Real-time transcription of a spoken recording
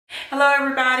Hello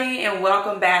everybody and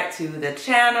welcome back to the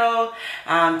channel.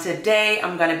 Today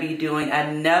I'm going to be doing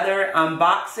another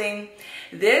unboxing.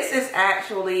 This is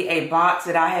actually a box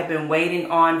that I have been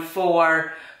waiting on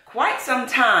for quite some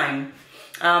time.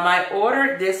 I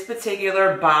ordered this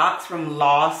particular box from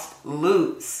Lost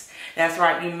Loops. That's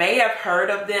right, you may have heard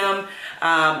of them.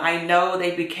 I know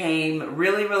they became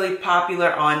really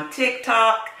popular on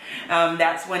TikTok.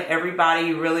 That's when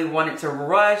everybody really wanted to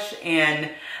rush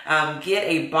and get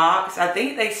a box. I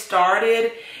think they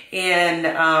started in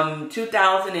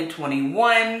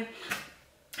 2021.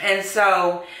 And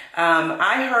so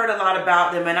I heard a lot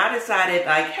about them and I decided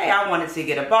like, hey, I wanted to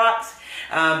get a box.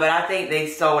 But I think they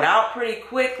sold out pretty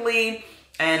quickly.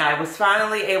 And I was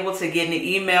finally able to get an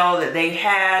email that they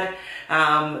had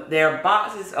their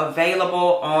boxes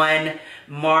available on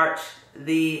March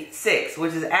the 6th,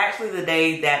 which is actually the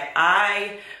day that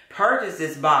I purchased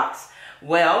this box.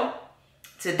 Well,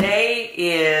 today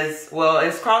is, well,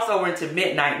 it's crossed over into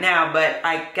midnight now, but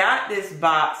I got this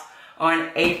box on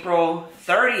April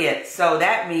 30th. So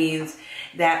that means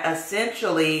that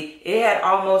essentially it had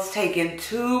almost taken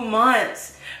 2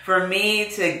 months for me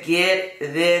to get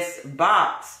this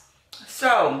box.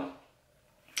 So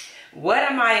what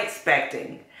am I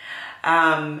expecting?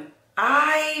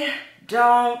 I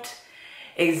don't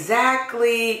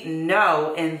exactly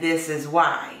know, and this is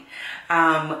why.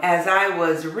 As I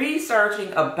was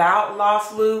researching about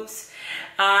Lost Loops,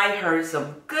 I heard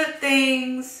some good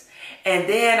things, and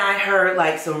then I heard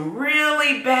like some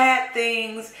really bad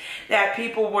things, that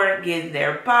people weren't getting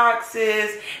their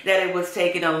boxes, that it was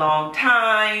taking a long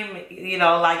time, you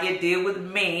know, like it did with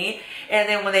me. And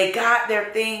then when they got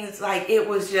their things, like it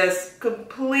was just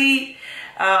complete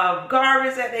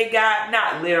garbage that they got,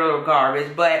 not literal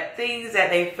garbage, but things that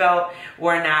they felt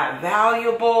were not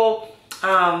valuable.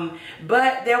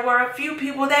 But there were a few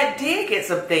people that did get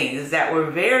some things that were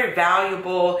very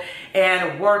valuable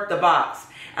and worth the box.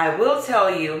 I will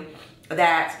tell you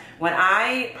that when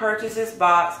I purchased this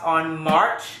box on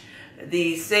March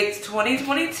the 6th,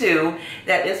 2022,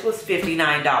 that this was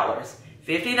 $59.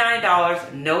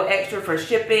 $59, no extra for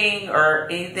shipping or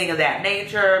anything of that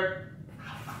nature.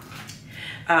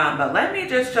 But let me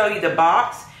just show you the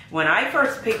box. When I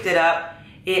first picked it up,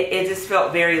 it just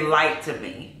felt very light to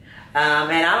me.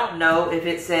 And I don't know if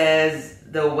it says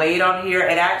the weight on here.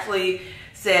 It actually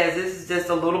says this is just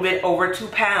a little bit over 2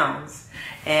 pounds.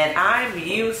 And I'm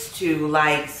used to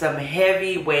like some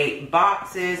heavyweight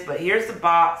boxes, but here's the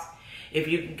box. If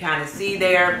you can kind of see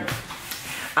there.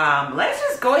 Let's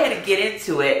just go ahead and get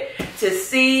into it to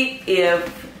see if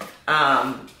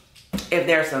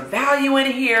there's some value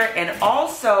in here, and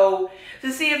also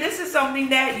to see if this is something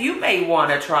that you may want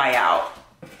to try out.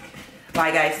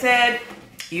 Like I said,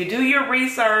 you do your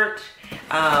research,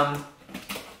 but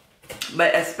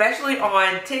especially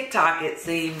on TikTok, it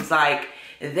seems like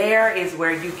there is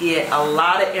where you get a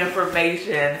lot of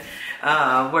information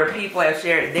where people have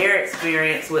shared their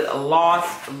experience with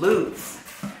Lost Loops.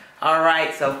 All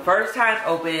right, so first time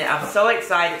opening, I'm so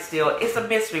excited still. It's a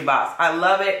mystery box. I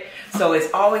love it, so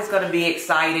it's always going to be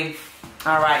exciting.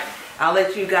 All right, I'll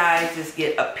let you guys just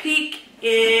get a peek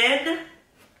in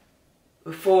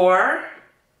before.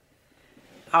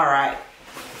 All right,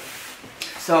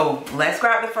 so let's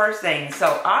grab the first thing.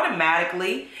 So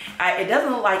automatically, it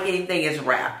doesn't look like anything is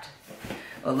wrapped.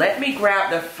 Well, let me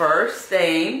grab the first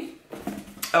thing.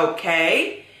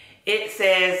 Okay. It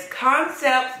says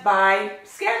Concepts by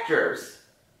Skechers.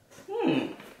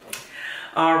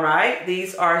 All right,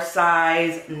 these are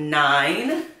size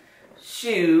 9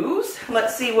 shoes.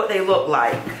 Let's see what they look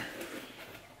like.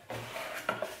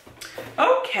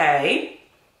 Okay.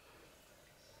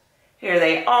 Here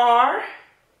they are.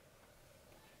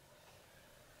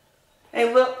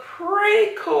 They look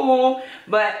pretty cool,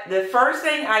 but the first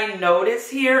thing I notice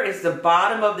here is the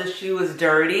bottom of the shoe is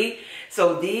dirty.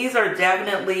 So these are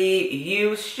definitely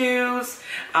used shoes,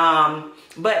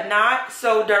 but not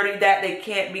so dirty that they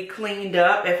can't be cleaned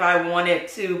up. If I wanted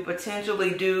to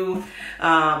potentially do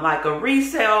like a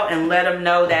resale and let them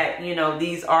know that, you know,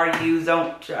 these are used,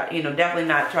 don't try, you know, definitely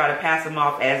not try to pass them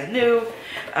off as new.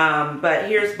 But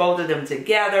here's both of them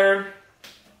together.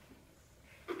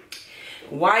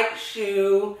 White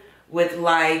shoe with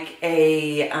like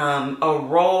a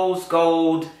rose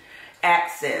gold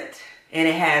accent, and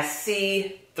it has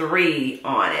C3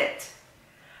 on it.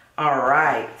 All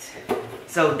right,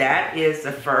 so that is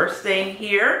the first thing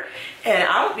here, and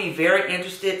I would be very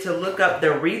interested to look up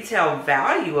the retail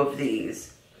value of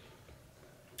these.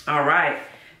 All right,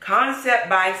 Concept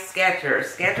by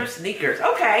Skechers, Skechers sneakers.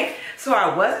 Okay, so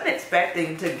I wasn't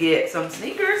expecting to get some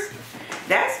sneakers.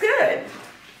 That's good.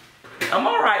 I'm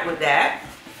all right with that.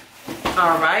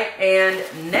 All right, and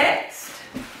next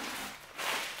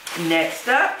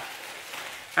up,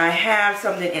 I have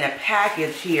something in a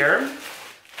package here.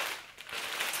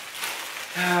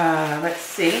 Let's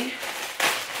see.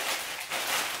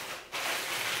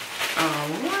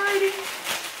 Alrighty.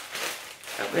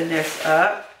 Open this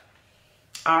up.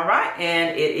 All right,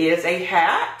 and it is a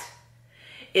hat.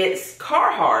 It's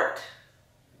Carhartt.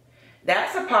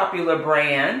 That's a popular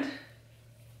brand.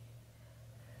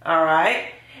 All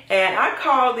right, and I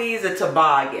call these a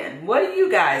toboggan. What do you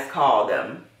guys call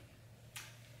them?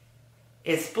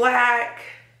 It's black,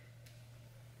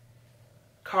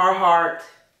 Carhartt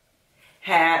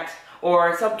hat,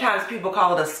 or sometimes people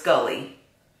call it a Scully.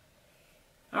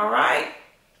 All right,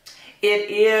 it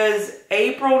is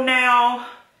April now,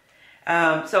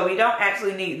 so we don't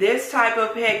actually need this type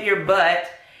of headgear, but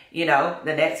you know,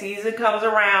 the next season comes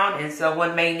around and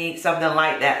someone may need something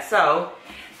like that. So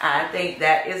I think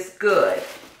that is good.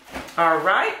 All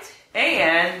right,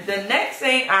 and the next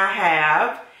thing I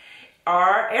have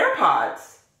are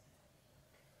AirPods.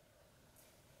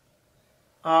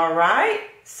 All right,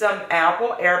 some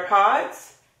Apple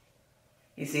AirPods.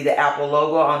 You see the Apple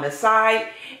logo on the side,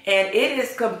 and it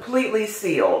is completely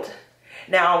sealed.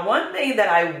 Now, one thing that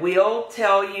I will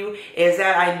tell you is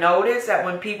that I noticed that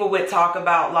when people would talk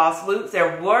about lost loops,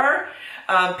 there were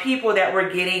people that were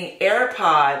getting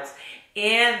AirPods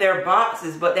in their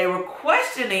boxes, but they were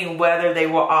questioning whether they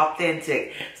were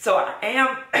authentic. So I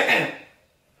am,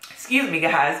 excuse me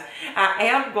guys, I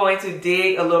am going to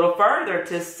dig a little further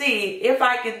to see if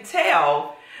I can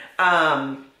tell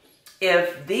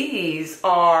if these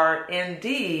are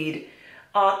indeed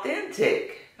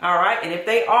authentic. All right, and if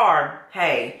they are,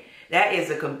 hey, that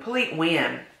is a complete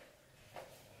win.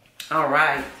 All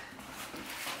right,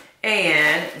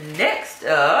 and next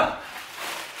up,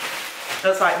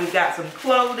 looks like we've got some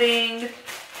clothing,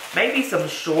 maybe some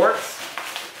shorts.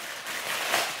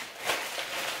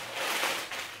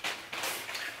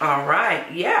 All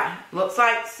right, yeah, looks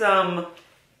like some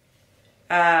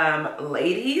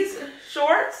ladies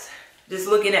shorts, just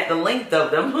looking at the length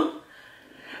of them.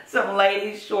 Some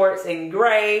ladies shorts in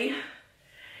gray.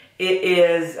 It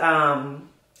is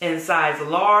in size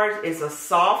large. It's a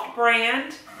soft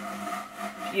brand.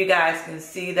 You guys can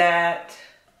see that.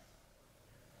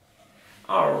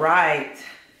 All right.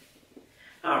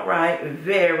 All right,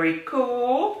 very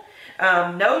cool.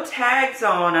 No tags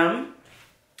on them.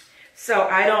 So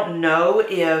I don't know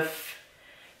if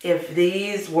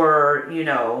these were, you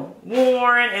know,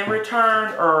 worn and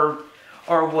returned or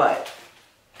what.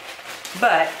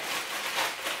 But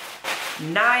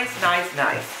nice, nice,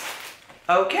 nice.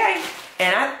 Okay,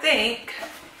 and I think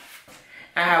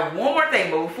I have one more thing,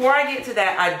 but before I get to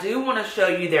that, I do want to show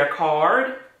you their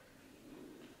card.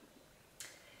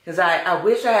 Because I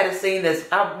wish I had seen this.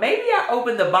 Maybe I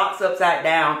opened the box upside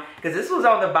down because this was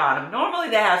on the bottom. Normally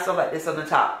they have stuff like this on the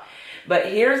top. But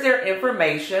here's their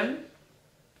information.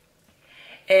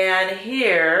 And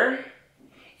here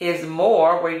is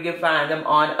more where you can find them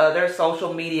on other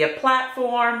social media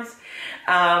platforms.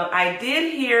 I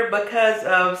did hear, because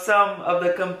of some of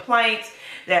the complaints,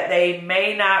 that they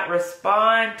may not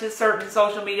respond to certain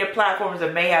social media platforms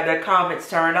and may have their comments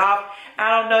turned off.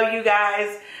 I don't know, you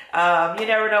guys. You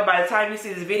never know. By the time you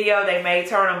see this video, they may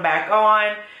turn them back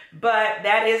on. But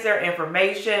that is their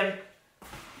information.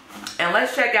 And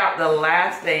let's check out the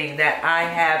last thing that I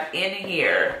have in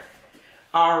here.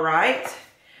 All right.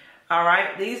 All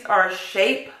right. These are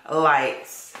shape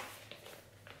lights.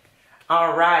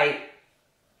 All right.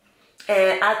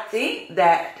 And I think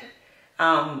that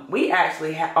we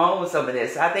actually own some of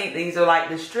this. I think these are like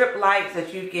the strip lights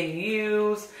that you can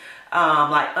use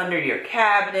like under your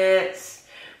cabinets.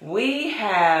 We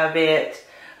have it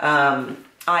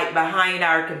like behind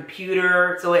our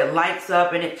computer, so it lights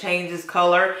up and it changes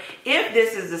color. If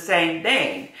this is the same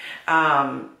thing,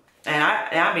 and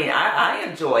I mean I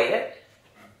enjoy it.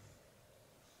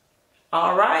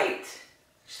 All right,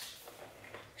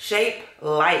 Shape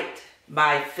Light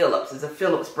by Philips. It's a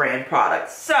Philips brand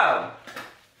product. So,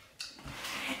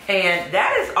 and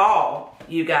that is all,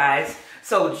 you guys.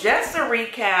 So just to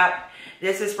recap,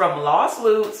 this is from Lost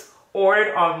Loops,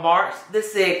 ordered on March the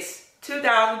 6th,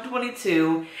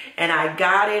 2022, and I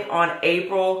got it on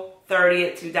April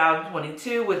 30th,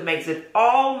 2022, which makes it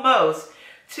almost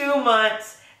 2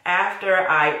 months after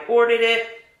I ordered it.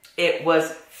 It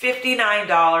was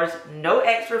 $59, no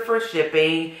extra for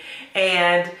shipping,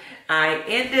 and I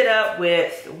ended up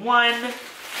with 5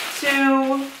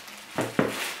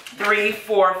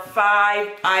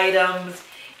 items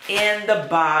in the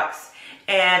box.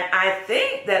 And I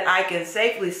think that I can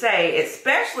safely say,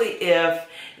 especially if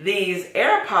these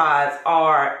AirPods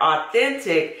are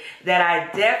authentic, that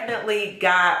I definitely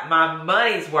got my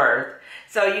money's worth.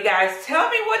 So you guys, tell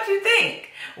me what you think.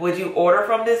 Would you order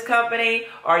from this company?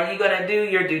 Are you going to do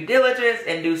your due diligence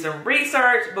and do some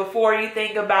research before you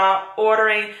think about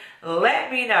ordering?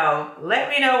 Let me know. Let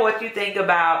me know what you think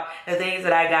about the things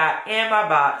that I got in my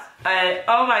box. And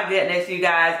oh my goodness, you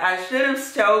guys, I should have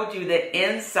showed you the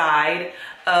inside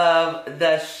of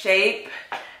the Shape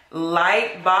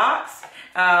light box.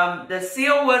 The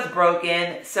seal was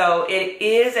broken, so it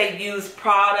is a used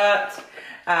product.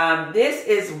 This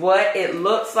is what it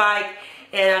looks like.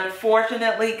 And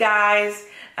unfortunately, guys,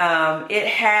 it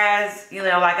has, you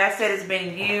know, like I said, it's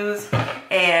been used,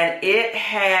 and it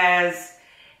has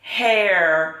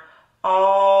hair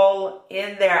all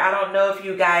in there. I don't know if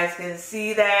you guys can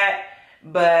see that,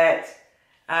 but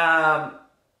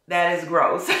that is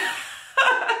gross.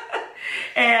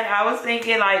 And I was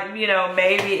thinking, like, you know,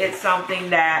 maybe it's something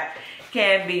that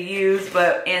can be used,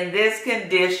 but in this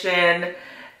condition,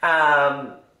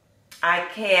 I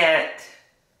can't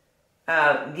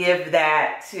give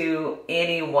that to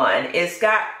anyone. It's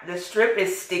got, the strip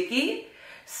is sticky,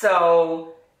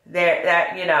 so there,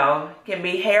 that, you know, can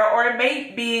be hair, or it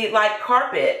may be like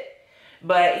carpet,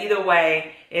 but either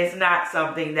way, it's not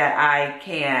something that I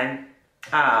can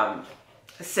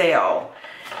sell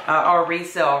or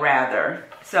resell rather.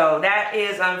 So that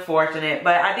is unfortunate,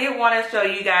 but I did want to show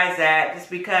you guys that just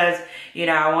because, you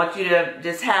know, I want you to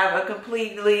just have a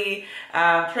completely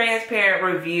transparent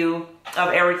review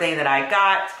of everything that I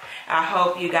got. I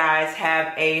hope you guys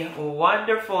have a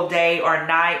wonderful day or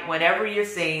night whenever you're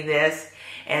seeing this,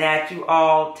 and that you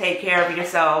all take care of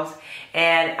yourselves.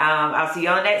 And I'll see you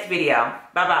on the next video.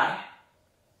 Bye-bye.